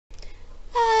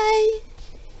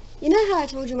You know how I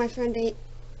told you my friend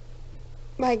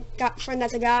friend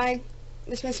that's a guy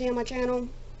was supposed to be on my channel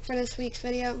for this week's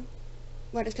video?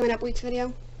 What is coming up week's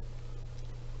video?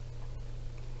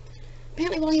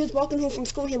 Apparently while he was walking home from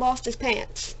school he lost his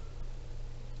pants.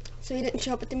 So he didn't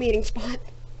show up at the meeting spot.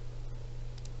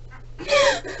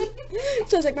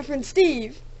 Sounds like my friend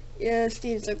Steve. Yeah,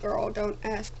 Steve's a girl. Don't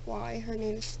ask why. Her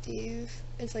name is Steve.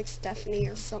 It's like Stephanie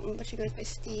or something, but she goes by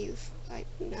Steve. I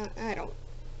don't.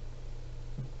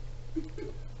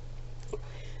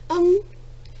 I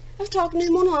was talking to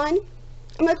him online.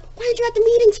 I'm like, why did you at the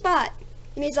meeting spot?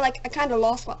 And he's like, I kind of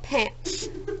lost my pants.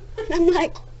 And I'm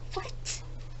like, what?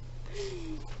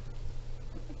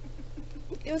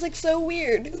 It was like so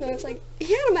weird. So it's like,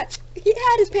 he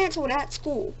had his pants on at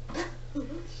school.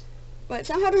 But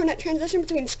somehow during that transition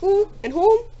between school and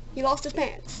home, he lost his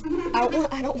pants. I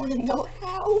don't want to know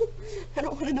how. I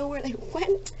don't want to know where they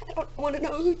went. I don't want to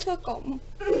know who took them.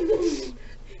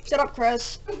 Shut up,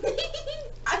 Chris.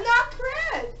 I'm not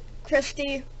Chris.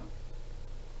 Christy.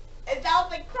 It sounds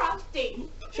like Crusty.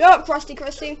 Shut up, Crusty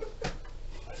Christy.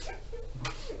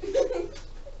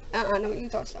 No, you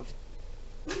thought stuff.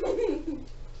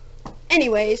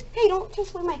 Anyways, hey, don't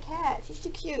kiss with my cat. She's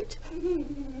too cute.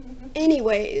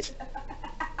 Anyways.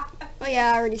 Oh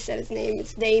yeah, I already said his name.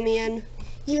 It's Damien.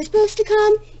 He was supposed to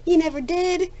come. He never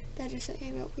did. That just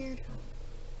came out weird.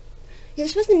 He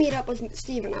was supposed to meet up with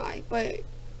Steve and I, but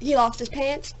he lost his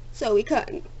pants, so he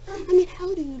couldn't. I mean,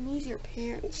 how do you lose your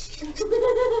pants?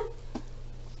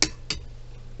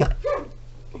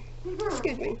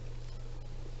 Excuse me.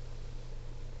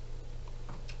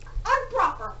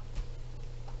 Improper.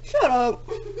 Shut up.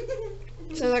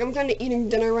 So, like, I'm kind of eating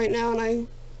dinner right now, and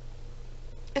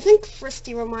I think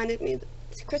Christy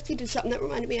did something that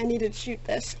reminded me I needed to shoot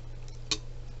this.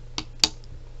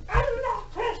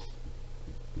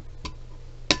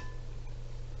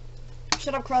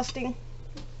 Shut up, Krusty.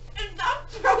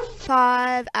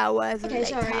 5 hours Okay, later.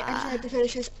 sorry, I just had to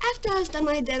finish this after I was done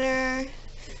my dinner.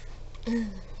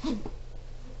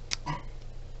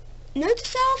 Note to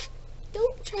self,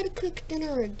 don't try to cook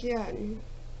dinner again.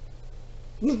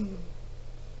 You're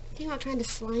not trying to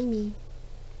slime me.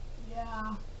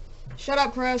 Yeah. Shut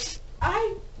up, Chris.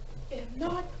 I am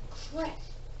not Chris.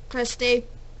 Christy.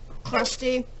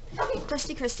 Crusty.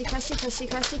 Crusty, Christy, Crusty, Crusty,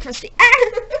 Crusty, Crusty.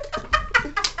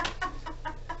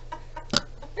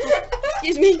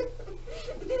 Excuse me.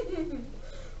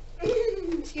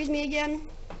 Excuse me again.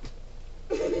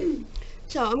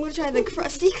 So, I'm gonna try the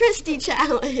Crusty Christy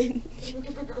challenge.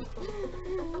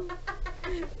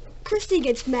 Christy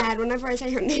gets mad whenever I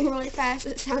say her name really fast.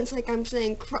 It sounds like I'm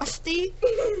saying crusty.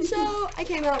 So, I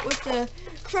came out with the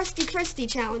Crusty Christy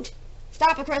challenge.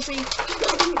 Stop it, Christy.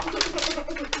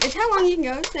 It's how long you can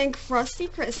go saying Crusty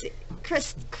Christy.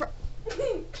 Crusty Christy.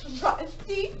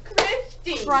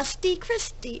 Crusty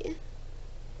Christy.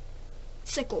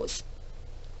 Sickles.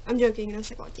 I'm joking, no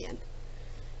sickle at the end.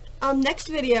 Next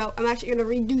video, I'm actually gonna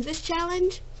redo this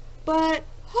challenge, but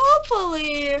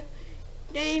hopefully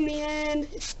Damien,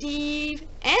 Steve,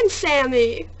 and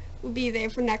Sammy will be there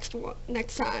for next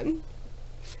time.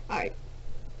 Alright.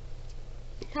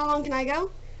 How long can I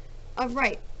go?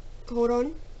 Right. Hold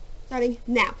on. Starting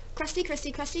now. Crusty,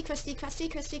 Crusty, Crusty, Crusty, Crusty,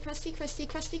 Crusty, Crusty, Crusty,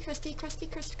 Crusty, Crusty,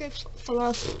 Crusty,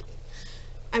 Crusty,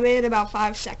 I made it about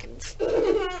 5 seconds.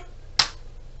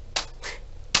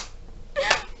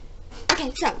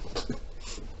 Okay, so.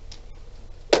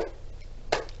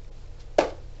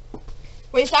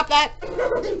 Will you stop that?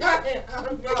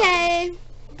 Okay.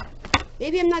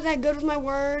 Maybe I'm not that good with my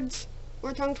words,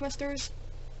 or tongue twisters,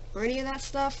 or any of that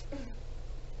stuff.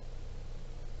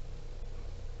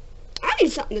 I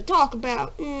need something to talk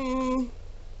about. Minecraft.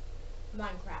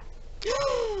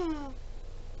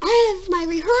 I have my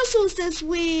rehearsals this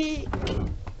week.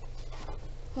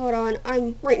 Hold on,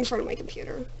 I'm right in front of my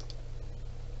computer.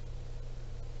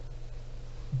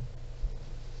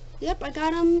 Yep, I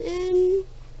got them in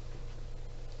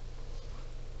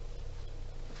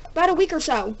about a week or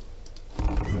so.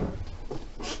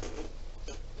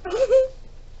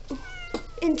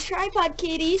 And Tripod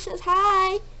Kitty says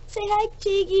hi. Say hi,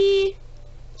 Tiggy.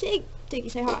 Tiggy,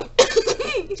 say hi.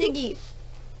 Tiggy.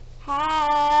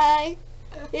 Hi.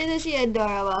 Isn't she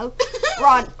adorable?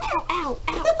 Run. Ow, ow,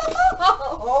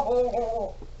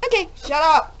 ow. Okay, shut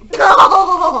up.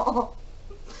 No.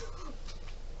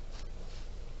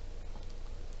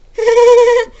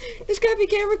 This crappy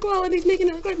camera quality is making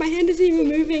it look like my hand isn't even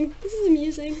moving. This is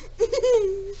amusing.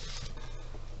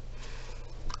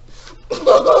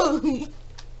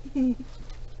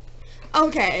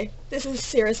 Okay, this is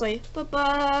seriously.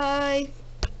 Bye-bye.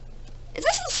 Is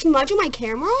this a smudge on my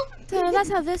camera? So that's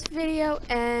how this video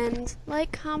ends.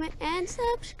 Like, comment, and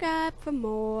subscribe for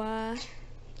more.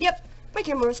 Yep, my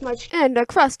camera was smudged. And the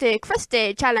Crusty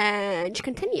Christy challenge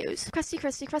continues. Crusty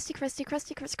Christy, Crusty Christy,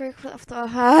 Crusty Christy,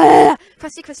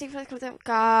 Crusty Christy, Crusty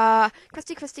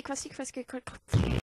Christy, Crusty Christy, Crusty Christy.